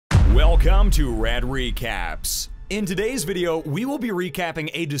Welcome to Red Recaps. In today's video, we will be recapping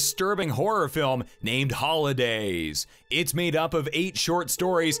a disturbing horror film named Holidays. It's made up of 8 short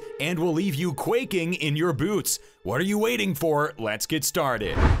stories and will leave you quaking in your boots. What are you waiting for? Let's get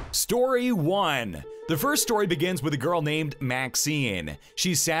started. Story 1. The first story begins with a girl named Maxine.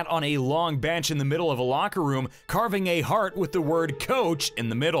 She sat on a long bench in the middle of a locker room, carving a heart with the word coach in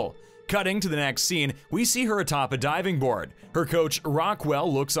the middle. Cutting to the next scene, we see her atop a diving board. Her coach,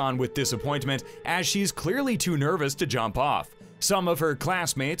 Rockwell, looks on with disappointment as she's clearly too nervous to jump off. Some of her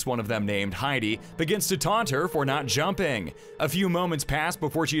classmates, one of them named Heidi, begins to taunt her for not jumping. A few moments pass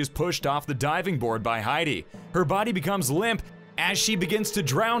before she is pushed off the diving board by Heidi. Her body becomes limp as she begins to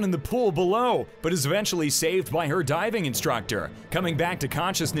drown in the pool below, but is eventually saved by her diving instructor. Coming back to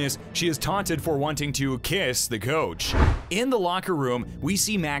consciousness, she is taunted for wanting to kiss the coach. In the locker room, we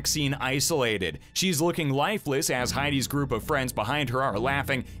see Maxine isolated. She's looking lifeless as Heidi's group of friends behind her are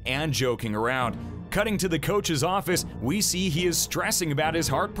laughing and joking around. Cutting to the coach's office, we see he is stressing about his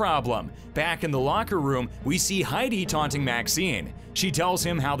heart problem. Back in the locker room, we see Heidi taunting Maxine. She tells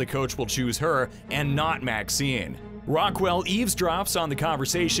him how the coach will choose her and not Maxine. Rockwell eavesdrops on the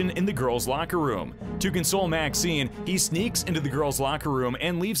conversation in the girls' locker room. To console Maxine, he sneaks into the girls' locker room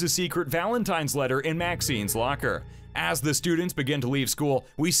and leaves a secret Valentine's letter in Maxine's locker. As the students begin to leave school,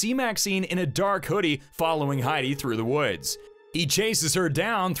 we see Maxine in a dark hoodie following Heidi through the woods. He chases her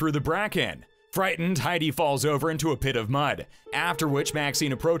down through the bracken. Frightened, Heidi falls over into a pit of mud, after which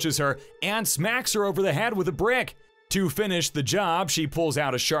Maxine approaches her and smacks her over the head with a brick. To finish the job, she pulls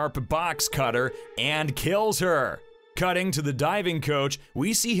out a sharp box cutter and kills her. Cutting to the diving coach,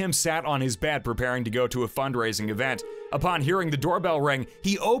 we see him sat on his bed preparing to go to a fundraising event. Upon hearing the doorbell ring,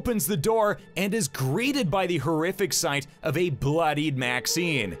 he opens the door and is greeted by the horrific sight of a bloodied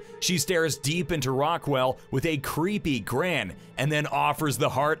Maxine. She stares deep into Rockwell with a creepy grin and then offers the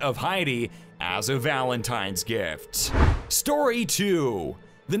heart of Heidi as a Valentine's gift. Story 2.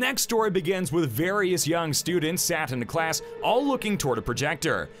 The next story begins with various young students sat in a class, all looking toward a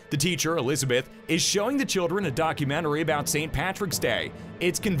projector. The teacher, Elizabeth, is showing the children a documentary about St. Patrick's Day.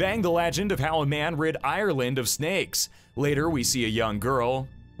 It's conveying the legend of how a man rid Ireland of snakes. Later, we see a young girl,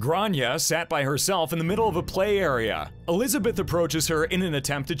 Grania, sat by herself in the middle of a play area. Elizabeth approaches her in an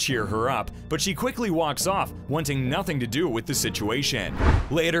attempt to cheer her up, but she quickly walks off, wanting nothing to do with the situation.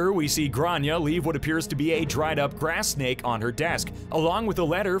 Later, we see Grania leave what appears to be a dried-up grass snake on her desk, along with a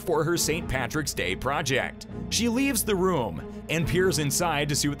letter for her St. Patrick's Day project. She leaves the room and peers inside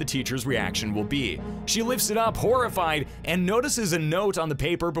to see what the teacher's reaction will be. She lifts it up, horrified, and notices a note on the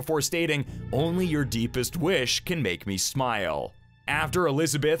paper before stating, "Only your deepest wish can make me smile." After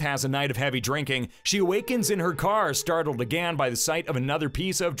Elizabeth has a night of heavy drinking, she awakens in her car, startled again by the sight of another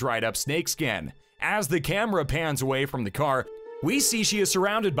piece of dried up snakeskin. As the camera pans away from the car, we see she is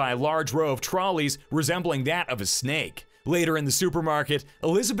surrounded by a large row of trolleys resembling that of a snake. Later in the supermarket,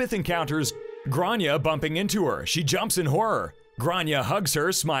 Elizabeth encounters Grania bumping into her. She jumps in horror. Grania hugs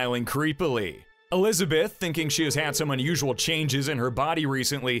her, smiling creepily. Elizabeth, thinking she has had some unusual changes in her body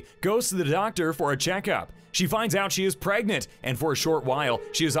recently, goes to the doctor for a checkup. She finds out she is pregnant, and for a short while,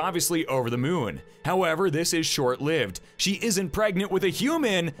 she is obviously over the moon. However, this is short-lived. She isn't pregnant with a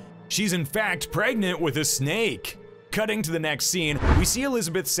human, she's in fact pregnant with a snake. Cutting to the next scene, we see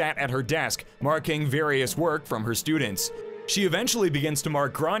Elizabeth sat at her desk, marking various work from her students. She eventually begins to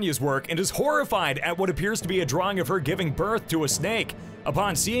mark Grania's work and is horrified at what appears to be a drawing of her giving birth to a snake.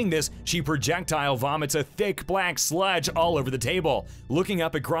 Upon seeing this, she projectile vomits a thick black sludge all over the table. Looking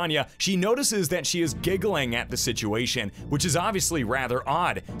up at Grania, she notices that she is giggling at the situation, which is obviously rather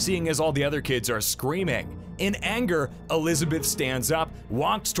odd, seeing as all the other kids are screaming. In anger, Elizabeth stands up,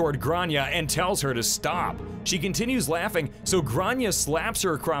 walks toward Grania, and tells her to stop. She continues laughing, so Grania slaps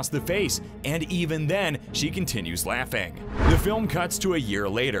her across the face, and even then, she continues laughing. The film cuts to a year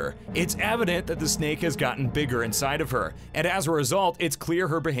later. It's evident that the snake has gotten bigger inside of her, and as a result, it's clear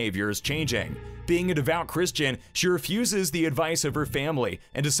her behavior is changing. Being a devout Christian, she refuses the advice of her family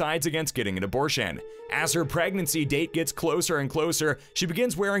and decides against getting an abortion. As her pregnancy date gets closer and closer, she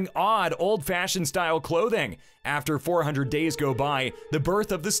begins wearing odd, old-fashioned style clothing. After 400 days go by, the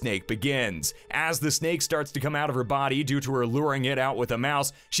birth of the snake begins. As the snake starts to come out of her body due to her luring it out with a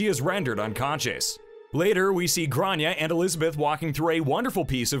mouse, she is rendered unconscious. Later, we see Grania and Elizabeth walking through a wonderful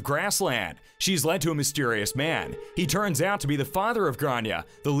piece of grassland. She's led to a mysterious man. He turns out to be the father of Grania,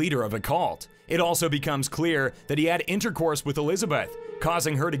 the leader of a cult. It also becomes clear that he had intercourse with Elizabeth,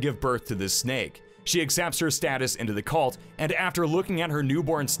 causing her to give birth to this snake. She accepts her status into the cult, and after looking at her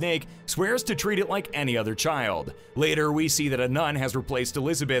newborn snake, swears to treat it like any other child. Later, we see that a nun has replaced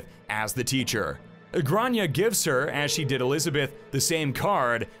Elizabeth as the teacher. Grania gives her, as she did Elizabeth, the same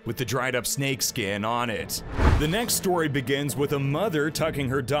card with the dried up snake skin on it. The next story begins with a mother tucking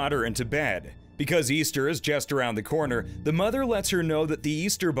her daughter into bed. Because Easter is just around the corner, the mother lets her know that the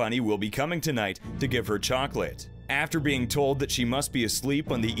Easter bunny will be coming tonight to give her chocolate. After being told that she must be asleep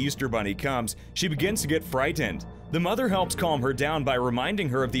when the Easter bunny comes, she begins to get frightened. The mother helps calm her down by reminding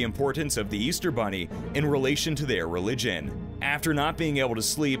her of the importance of the Easter bunny in relation to their religion. After not being able to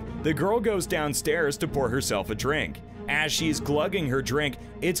sleep, the girl goes downstairs to pour herself a drink. As she's glugging her drink,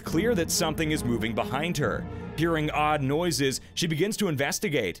 it's clear that something is moving behind her. Hearing odd noises, she begins to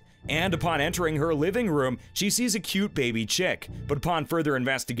investigate, and upon entering her living room, she sees a cute baby chick. But upon further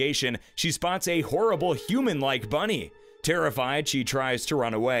investigation, she spots a horrible human-like bunny. Terrified, she tries to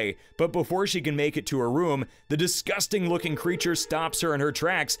run away, but before she can make it to her room, the disgusting-looking creature stops her in her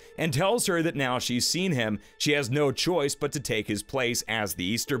tracks and tells her that now she's seen him, she has no choice but to take his place as the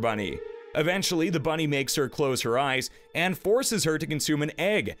Easter bunny. Eventually, the bunny makes her close her eyes and forces her to consume an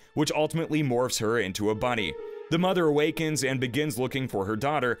egg, which ultimately morphs her into a bunny. The mother awakens and begins looking for her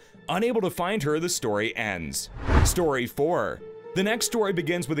daughter. Unable to find her, the story ends. Story 4. The next story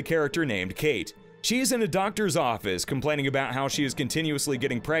begins with a character named Kate. She is in a doctor's office complaining about how she is continuously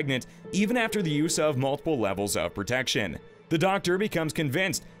getting pregnant even after the use of multiple levels of protection. The doctor becomes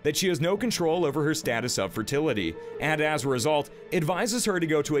convinced that she has no control over her status of fertility, and as a result, advises her to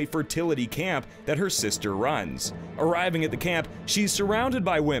go to a fertility camp that her sister runs. Arriving at the camp, she's surrounded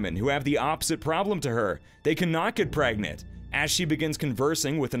by women who have the opposite problem to her. They cannot get pregnant. As she begins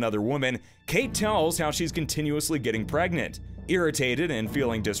conversing with another woman, Kate tells how she's continuously getting pregnant. Irritated and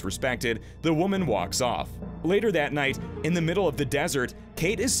feeling disrespected, the woman walks off. Later that night, in the middle of the desert,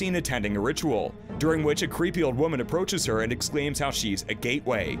 Kate is seen attending a ritual, during which a creepy old woman approaches her and exclaims how she's a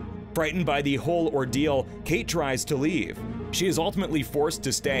gateway. Frightened by the whole ordeal, Kate tries to leave. She is ultimately forced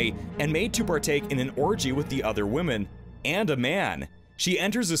to stay and made to partake in an orgy with the other women and a man. She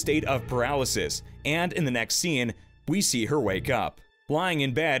enters a state of paralysis, and in the next scene, we see her wake up. Lying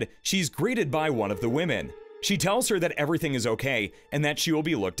in bed, she's greeted by one of the women. She tells her that everything is okay and that she will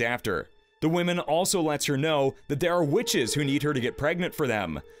be looked after. The woman also lets her know that there are witches who need her to get pregnant for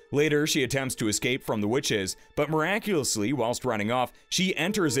them. Later, she attempts to escape from the witches, but miraculously, whilst running off, she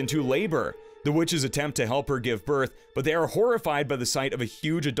enters into labor. The witches attempt to help her give birth, but they are horrified by the sight of a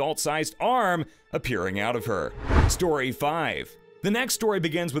huge adult-sized arm appearing out of her. Story 5. The next story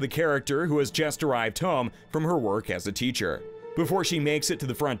begins with a character who has just arrived home from her work as a teacher. Before she makes it to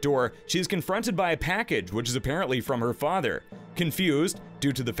the front door, she is confronted by a package which is apparently from her father. Confused,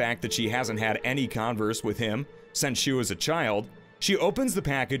 due to the fact that she hasn't had any converse with him since she was a child, she opens the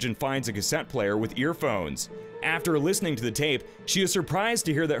package and finds a cassette player with earphones. After listening to the tape, she is surprised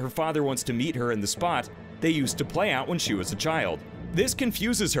to hear that her father wants to meet her in the spot they used to play out when she was a child. This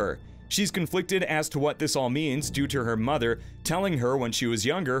confuses her. She's conflicted as to what this all means due to her mother telling her when she was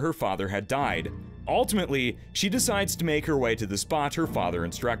younger her father had died. Ultimately, she decides to make her way to the spot her father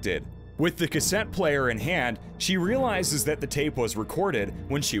instructed. With the cassette player in hand, she realizes that the tape was recorded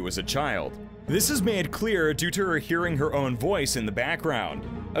when she was a child. This is made clear due to her hearing her own voice in the background.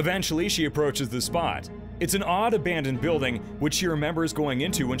 Eventually, she approaches the spot. It's an odd abandoned building which she remembers going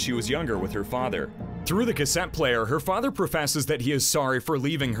into when she was younger with her father. Through the cassette player, her father professes that he is sorry for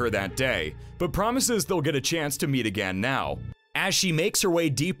leaving her that day, but promises they'll get a chance to meet again now. As she makes her way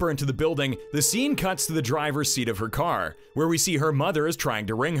deeper into the building, the scene cuts to the driver's seat of her car, where we see her mother is trying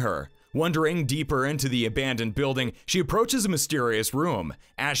to ring her. Wandering deeper into the abandoned building, she approaches a mysterious room.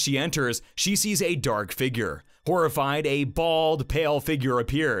 As she enters, she sees a dark figure. Horrified, a bald, pale figure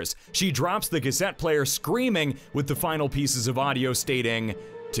appears. She drops the cassette player, screaming, with the final pieces of audio stating,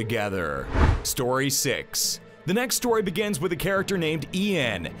 "Together." Story 6. The next story begins with a character named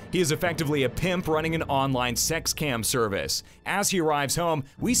Ian. He is effectively a pimp running an online sex cam service. As he arrives home,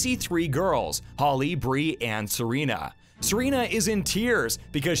 we see 3 girls, Holly, Bree, and Serena. Serena is in tears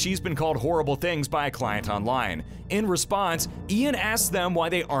because she's been called horrible things by a client online. In response, Ian asks them why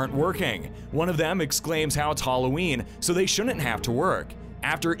they aren't working. One of them exclaims how it's Halloween, so they shouldn't have to work.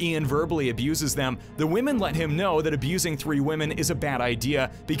 After Ian verbally abuses them, the women let him know that abusing 3 women is a bad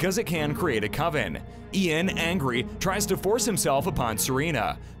idea because it can create a coven. Ian, angry, tries to force himself upon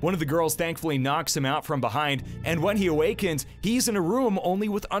Serena. One of the girls thankfully knocks him out from behind, and when he awakens, he's in a room only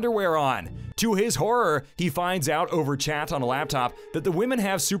with underwear on. To his horror, he finds out over chat on a laptop that the women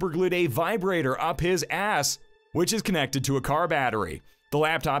have superglued a vibrator up his ass, which is connected to a car battery. The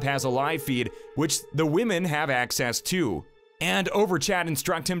laptop has a live feed, which the women have access to, and over chat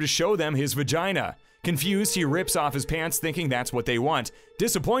instruct him to show them his vagina. Confused, he rips off his pants thinking that's what they want.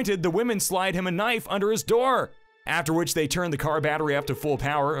 Disappointed, the women slide him a knife under his door, after which they turn the car battery up to full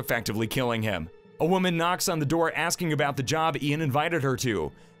power, effectively killing him. A woman knocks on the door asking about the job Ian invited her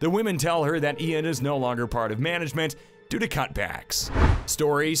to. The women tell her that Ian is no longer part of management due to cutbacks.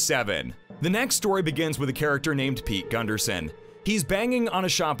 Story 7. The next story begins with a character named Pete Gunderson. He's banging on a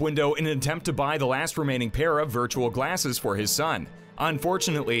shop window in an attempt to buy the last remaining pair of virtual glasses for his son.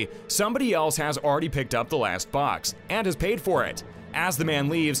 Unfortunately, somebody else has already picked up the last box and has paid for it. As the man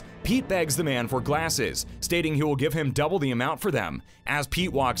leaves, Pete begs the man for glasses, stating he will give him double the amount for them. As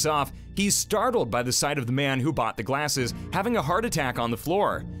Pete walks off, he's startled by the sight of the man who bought the glasses having a heart attack on the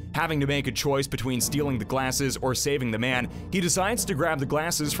floor. Having to make a choice between stealing the glasses or saving the man, he decides to grab the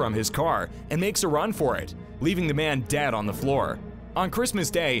glasses from his car and makes a run for it, leaving the man dead on the floor. On Christmas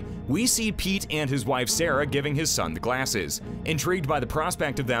Day, we see Pete and his wife Sarah giving his son the glasses. Intrigued by the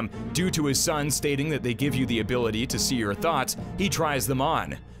prospect of them, due to his son stating that they give you the ability to see your thoughts, he tries them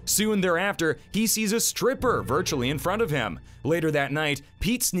on. Soon thereafter, he sees a stripper virtually in front of him. Later that night,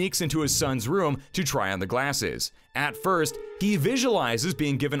 Pete sneaks into his son's room to try on the glasses. At first, he visualizes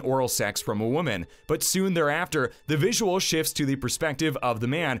being given oral sex from a woman, but soon thereafter, the visual shifts to the perspective of the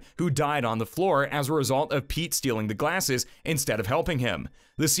man who died on the floor as a result of Pete stealing the glasses instead of helping him.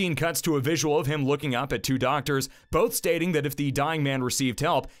 The scene cuts to a visual of him looking up at two doctors, both stating that if the dying man received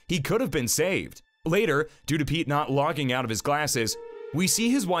help, he could have been saved. Later, due to Pete not logging out of his glasses, we see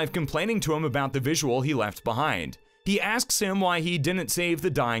his wife complaining to him about the visual he left behind. He asks him why he didn't save the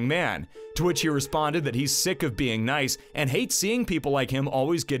dying man, to which he responded that he's sick of being nice and hates seeing people like him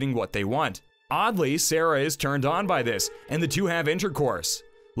always getting what they want. Oddly, Sarah is turned on by this, and the two have intercourse.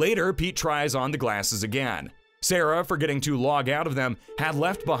 Later, Pete tries on the glasses again. Sarah, forgetting to log out of them, had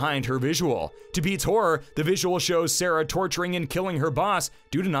left behind her visual. To Pete's horror, the visual shows Sarah torturing and killing her boss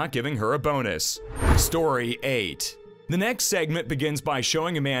due to not giving her a bonus. Story 8. The next segment begins by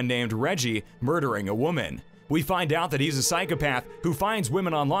showing a man named Reggie murdering a woman. We find out that he's a psychopath who finds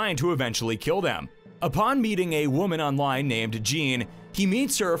women online to eventually kill them. Upon meeting a woman online named Jean, he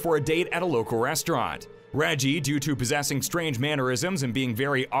meets her for a date at a local restaurant. Reggie, due to possessing strange mannerisms and being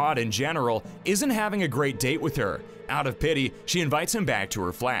very odd in general, isn't having a great date with her. Out of pity, she invites him back to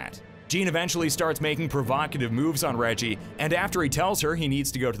her flat. Jean eventually starts making provocative moves on Reggie, and after he tells her he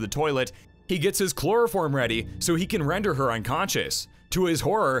needs to go to the toilet, he gets his chloroform ready so he can render her unconscious. To his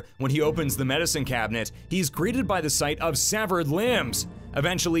horror, when he opens the medicine cabinet, he's greeted by the sight of severed limbs.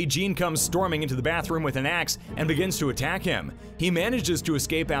 Eventually, Jean comes storming into the bathroom with an axe and begins to attack him. He manages to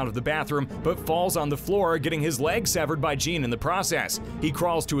escape out of the bathroom, but falls on the floor, getting his leg severed by Jean in the process. He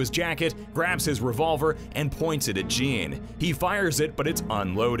crawls to his jacket, grabs his revolver, and points it at Jean. He fires it, but it's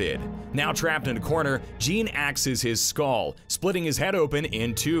unloaded. Now trapped in a corner, Jean axes his skull, splitting his head open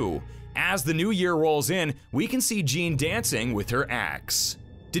in two. As the new year rolls in, we can see Jean dancing with her axe.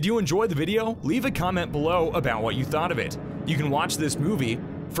 Did you enjoy the video? Leave a comment below about what you thought of it. You can watch this movie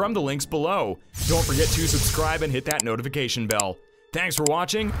from the links below. Don't forget to subscribe and hit that notification bell. Thanks for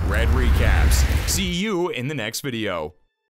watching Red Recaps. See you in the next video.